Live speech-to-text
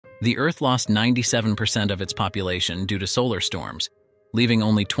The Earth lost 97% of its population due to solar storms, leaving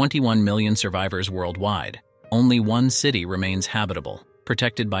only 21 million survivors worldwide. Only one city remains habitable,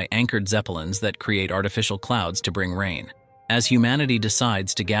 protected by anchored zeppelins that create artificial clouds to bring rain. As humanity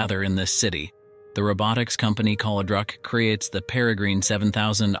decides to gather in this city, the robotics company Caladruck creates the Peregrine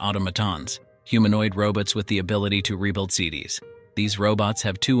 7000 automatons, humanoid robots with the ability to rebuild cities. These robots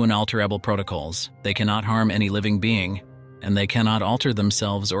have two unalterable protocols. They cannot harm any living being, and they cannot alter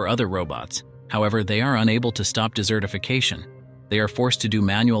themselves or other robots. However, they are unable to stop desertification. They are forced to do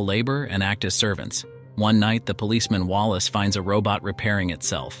manual labor and act as servants. One night, the policeman Wallace finds a robot repairing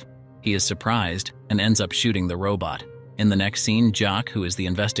itself. He is surprised and ends up shooting the robot. In the next scene, Jock, who is the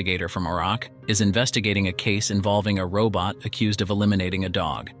investigator from Iraq, is investigating a case involving a robot accused of eliminating a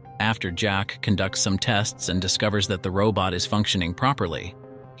dog. After Jack conducts some tests and discovers that the robot is functioning properly,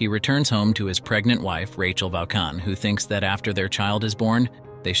 he returns home to his pregnant wife, Rachel Valkan, who thinks that after their child is born,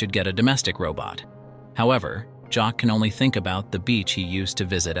 they should get a domestic robot. However, Jock can only think about the beach he used to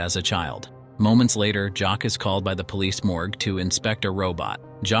visit as a child. Moments later, Jock is called by the police morgue to inspect a robot.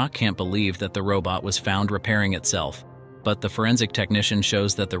 Jock can't believe that the robot was found repairing itself, but the forensic technician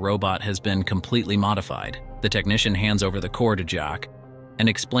shows that the robot has been completely modified. The technician hands over the core to Jock and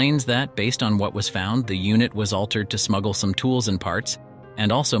explains that, based on what was found, the unit was altered to smuggle some tools and parts,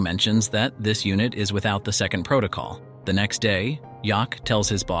 and also mentions that this unit is without the second protocol. The next day, Jock tells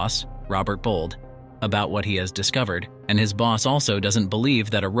his boss, Robert Bold, about what he has discovered, and his boss also doesn't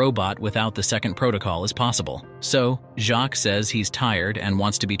believe that a robot without the second protocol is possible. So, Jock says he's tired and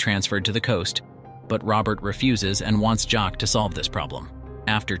wants to be transferred to the coast, but Robert refuses and wants Jock to solve this problem.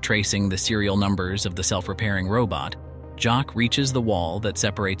 After tracing the serial numbers of the self-repairing robot, Jock reaches the wall that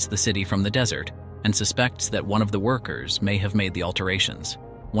separates the city from the desert and suspects that one of the workers may have made the alterations.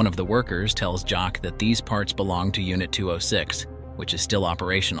 One of the workers tells Jock that these parts belong to Unit 206, which is still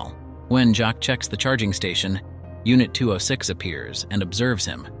operational. When Jock checks the charging station, Unit 206 appears and observes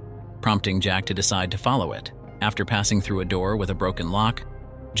him, prompting Jack to decide to follow it. After passing through a door with a broken lock,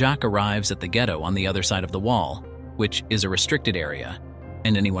 Jock arrives at the ghetto on the other side of the wall, which is a restricted area,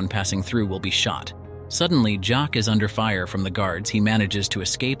 and anyone passing through will be shot. Suddenly, Jock is under fire from the guards. He manages to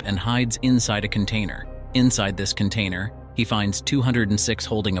escape and hides inside a container. Inside this container, he finds 206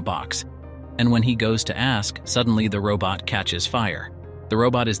 holding a box, and when he goes to ask, suddenly the robot catches fire. The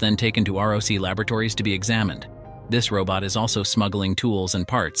robot is then taken to ROC laboratories to be examined. This robot is also smuggling tools and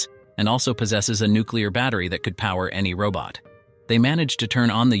parts, and also possesses a nuclear battery that could power any robot. They manage to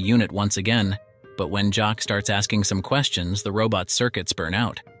turn on the unit once again, but when Jock starts asking some questions, the robot's circuits burn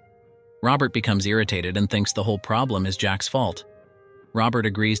out. Robert becomes irritated and thinks the whole problem is Jack's fault. Robert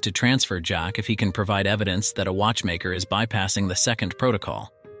agrees to transfer Jack if he can provide evidence that a watchmaker is bypassing the second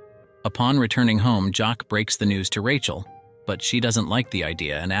protocol. Upon returning home, Jock breaks the news to Rachel, but she doesn't like the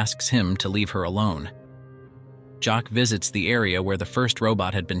idea and asks him to leave her alone. Jock visits the area where the first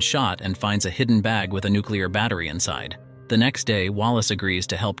robot had been shot and finds a hidden bag with a nuclear battery inside. The next day, Wallace agrees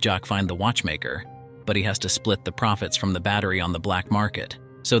to help Jock find the watchmaker, but he has to split the profits from the battery on the black market.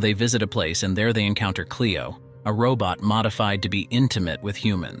 So they visit a place, and there they encounter Cleo, a robot modified to be intimate with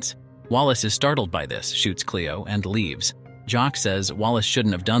humans. Wallace is startled by this, shoots Cleo, and leaves. Jock says Wallace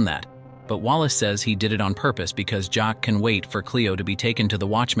shouldn't have done that, but Wallace says he did it on purpose because Jock can wait for Cleo to be taken to the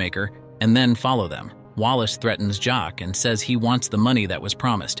watchmaker and then follow them. Wallace threatens Jock and says he wants the money that was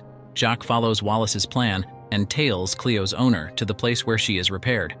promised. Jock follows Wallace's plan and tails Cleo's owner to the place where she is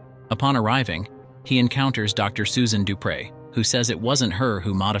repaired. Upon arriving, he encounters Dr. Susan Dupre, who says it wasn't her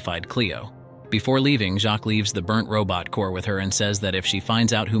who modified Cleo. Before leaving, Jock leaves the burnt robot core with her and says that if she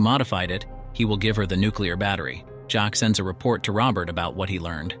finds out who modified it, he will give her the nuclear battery. Jock sends a report to Robert about what he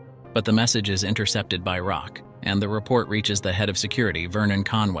learned, but the message is intercepted by Rock, and the report reaches the head of security, Vernon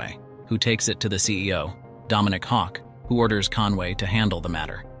Conway, who takes it to the CEO, Dominic Hawk, who orders Conway to handle the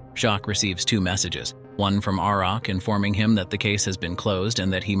matter. Jock receives two messages, one from Rock informing him that the case has been closed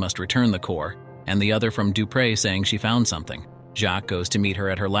and that he must return the core, and the other from Dupre saying she found something. Jock goes to meet her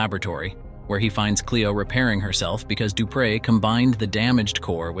at her laboratory, where he finds Cleo repairing herself because Dupre combined the damaged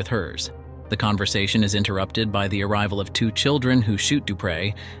core with hers. The conversation is interrupted by the arrival of two children who shoot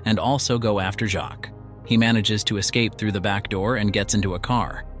Dupre and also go after Jock. He manages to escape through the back door and gets into a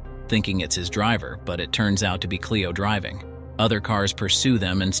car, thinking it's his driver, but it turns out to be Cleo driving. Other cars pursue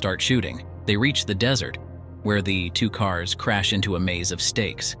them and start shooting. They reach the desert, where the two cars crash into a maze of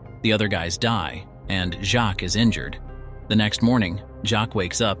stakes. The other guys die, and Jock is injured. The next morning, Jock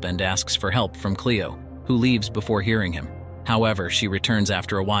wakes up and asks for help from Cleo, who leaves before hearing him. However, she returns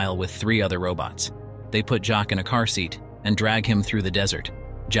after a while with 3 other robots. They put Jock in a car seat and drag him through the desert.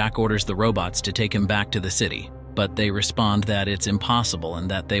 Jock orders the robots to take him back to the city. but they respond that it's impossible and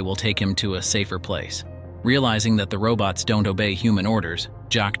that they will take him to a safer place. Realizing that the robots don't obey human orders,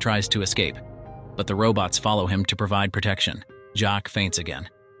 Jock tries to escape, but the robots follow him to provide protection. Jock faints again,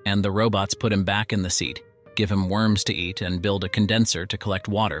 and the robots put him back in the seat, give him worms to eat, and build a condenser to collect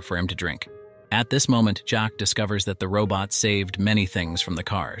water for him to drink. At this moment, Jock discovers that the robots saved many things from the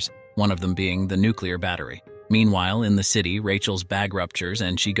cars, one of them being the nuclear battery. Meanwhile, in the city, Rachel's bag ruptures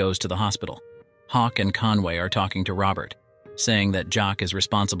and she goes to the hospital. Hawk and Conway are talking to Robert, saying that Jock is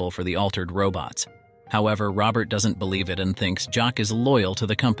responsible for the altered robots. However, Robert doesn't believe it and thinks Jock is loyal to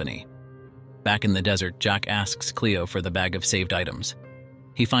the company. Back in the desert, Jock asks Cleo for the bag of saved items.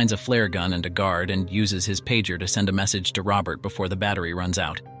 He finds a flare gun and a guard and uses his pager to send a message to Robert before the battery runs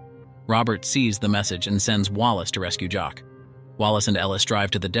out. Robert sees the message and sends Wallace to rescue Jock. Wallace and Ellis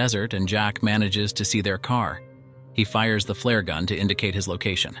drive to the desert and Jock manages to see their car. He fires the flare gun to indicate his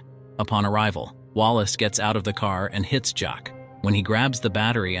location. Upon arrival, Wallace gets out of the car and hits Jock. When he grabs the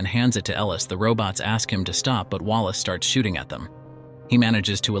battery and hands it to Ellis, the robots ask him to stop, but Wallace starts shooting at them. He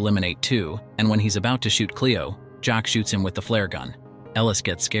manages to eliminate two, and when he's about to shoot Cleo, Jock shoots him with the flare gun. Ellis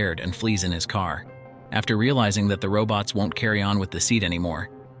gets scared and flees in his car. After realizing that the robots won't carry on with the seat anymore,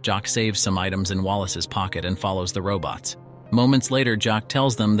 Jock saves some items in Wallace's pocket and follows the robots. Moments later, Jock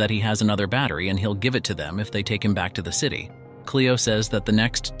tells them that he has another battery and he'll give it to them if they take him back to the city. Cleo says that the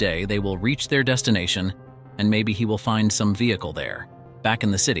next day they will reach their destination and maybe he will find some vehicle there. Back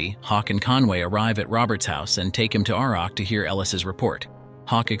in the city, Hawk and Conway arrive at Robert's house and take him to Arok to hear Ellis's report.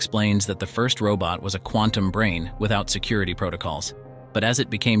 Hawk explains that the first robot was a quantum brain without security protocols, but as it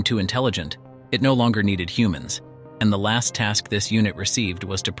became too intelligent, it no longer needed humans, and the last task this unit received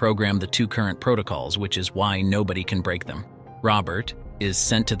was to program the two current protocols, which is why nobody can break them. Robert is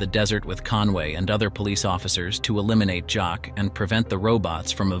sent to the desert with Conway and other police officers to eliminate Jock and prevent the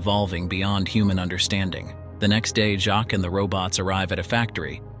robots from evolving beyond human understanding. The next day, Jock and the robots arrive at a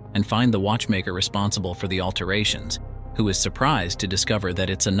factory and find the watchmaker responsible for the alterations, who is surprised to discover that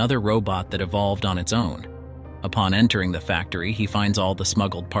it's another robot that evolved on its own. Upon entering the factory, he finds all the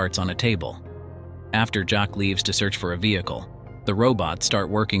smuggled parts on a table. After Jock leaves to search for a vehicle, the robots start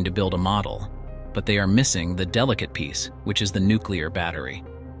working to build a model, but they are missing the delicate piece, which is the nuclear battery.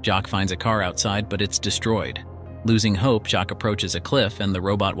 Jock finds a car outside, but it's destroyed. Losing hope, Jock approaches a cliff and the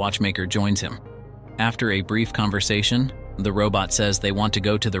robot watchmaker joins him. After a brief conversation, the robot says they want to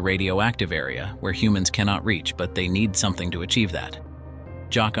go to the radioactive area where humans cannot reach, but they need something to achieve that.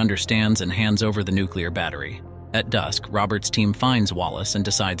 Jock understands and hands over the nuclear battery. At dusk, Robert's team finds Wallace and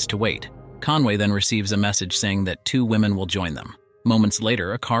decides to wait. Conway then receives a message saying that two women will join them. Moments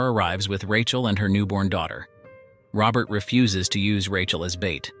later, a car arrives with Rachel and her newborn daughter. Robert refuses to use Rachel as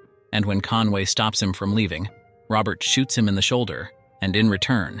bait, and when Conway stops him from leaving, Robert shoots him in the shoulder and in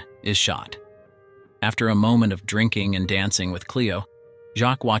return is shot. After a moment of drinking and dancing with Cleo,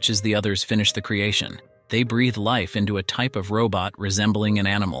 Jock watches the others finish the creation. They breathe life into a type of robot resembling an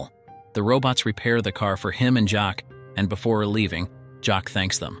animal. The robots repair the car for him and Jock, and before leaving, Jock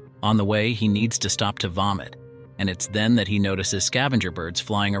thanks them. On the way, he needs to stop to vomit, and it's then that he notices scavenger birds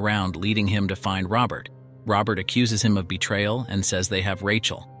flying around, leading him to find Robert. Robert accuses him of betrayal and says they have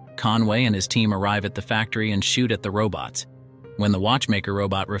Rachel. Conway and his team arrive at the factory and shoot at the robots. When the watchmaker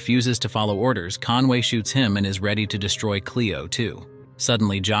robot refuses to follow orders, Conway shoots him and is ready to destroy Cleo too.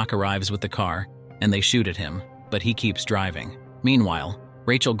 Suddenly, Jock arrives with the car, and they shoot at him, but he keeps driving. Meanwhile,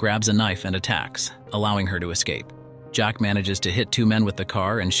 Rachel grabs a knife and attacks, allowing her to escape. Jock manages to hit two men with the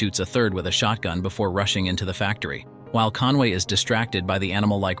car and shoots a third with a shotgun before rushing into the factory. While Conway is distracted by the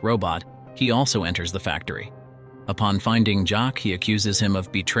animal-like robot, he also enters the factory. Upon finding Jock, he accuses him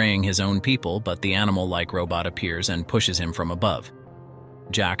of betraying his own people, but the animal-like robot appears and pushes him from above.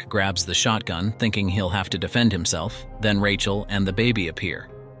 Jock grabs the shotgun, thinking he'll have to defend himself, then Rachel and the baby appear.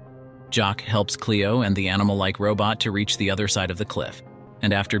 Jock helps Cleo and the animal-like robot to reach the other side of the cliff,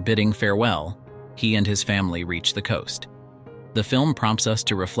 and after bidding farewell, he and his family reach the coast. The film prompts us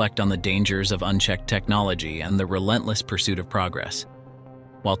to reflect on the dangers of unchecked technology and the relentless pursuit of progress.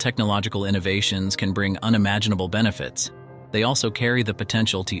 While technological innovations can bring unimaginable benefits, they also carry the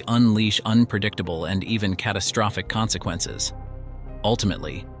potential to unleash unpredictable and even catastrophic consequences.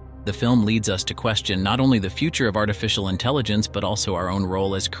 Ultimately, the film leads us to question not only the future of artificial intelligence but also our own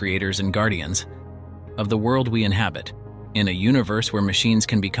role as creators and guardians of the world we inhabit. In a universe where machines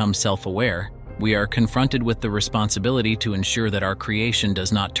can become self-aware, we are confronted with the responsibility to ensure that our creation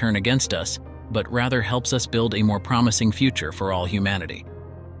does not turn against us, but rather helps us build a more promising future for all humanity.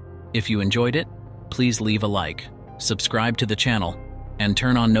 If you enjoyed it, please leave a like, subscribe to the channel, and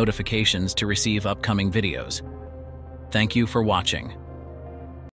turn on notifications to receive upcoming videos. Thank you for watching.